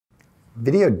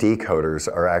Video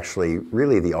decoders are actually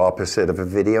really the opposite of a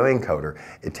video encoder.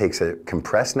 It takes a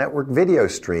compressed network video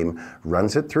stream,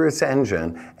 runs it through its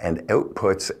engine, and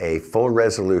outputs a full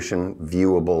resolution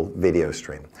viewable video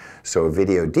stream. So a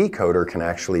video decoder can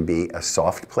actually be a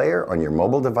soft player on your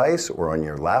mobile device or on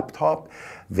your laptop.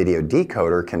 Video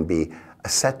decoder can be a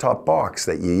set-top box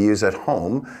that you use at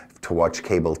home to watch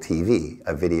cable TV.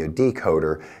 A video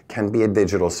decoder can be a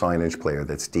digital signage player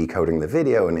that's decoding the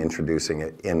video and introducing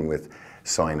it in with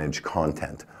signage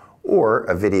content. Or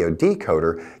a video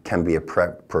decoder can be a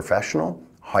professional,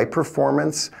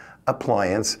 high-performance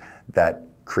appliance that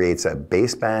creates a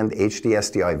baseband HD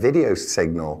SDI video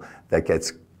signal that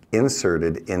gets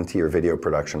inserted into your video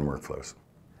production workflows.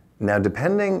 Now,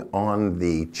 depending on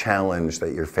the challenge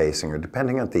that you're facing or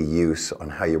depending on the use on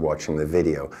how you're watching the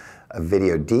video, a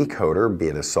video decoder, be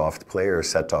it a soft player, a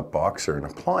set-top box, or an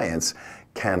appliance,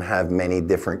 can have many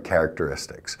different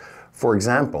characteristics. For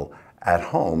example, at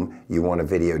home, you want a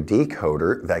video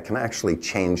decoder that can actually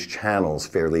change channels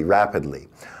fairly rapidly.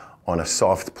 On a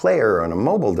soft player or on a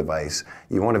mobile device,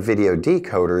 you want a video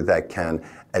decoder that can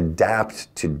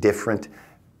adapt to different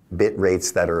bit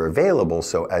rates that are available,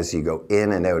 so as you go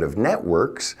in and out of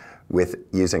networks with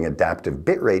using adaptive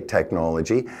bitrate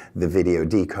technology, the video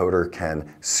decoder can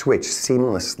switch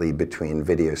seamlessly between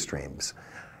video streams.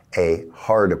 A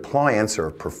hard appliance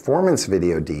or performance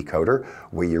video decoder,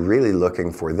 what you're really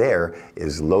looking for there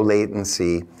is low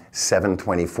latency,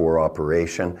 7/24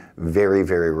 operation, very,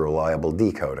 very reliable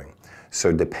decoding.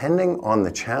 So depending on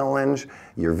the challenge,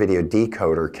 your video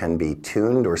decoder can be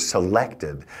tuned or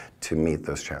selected to meet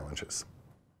those challenges.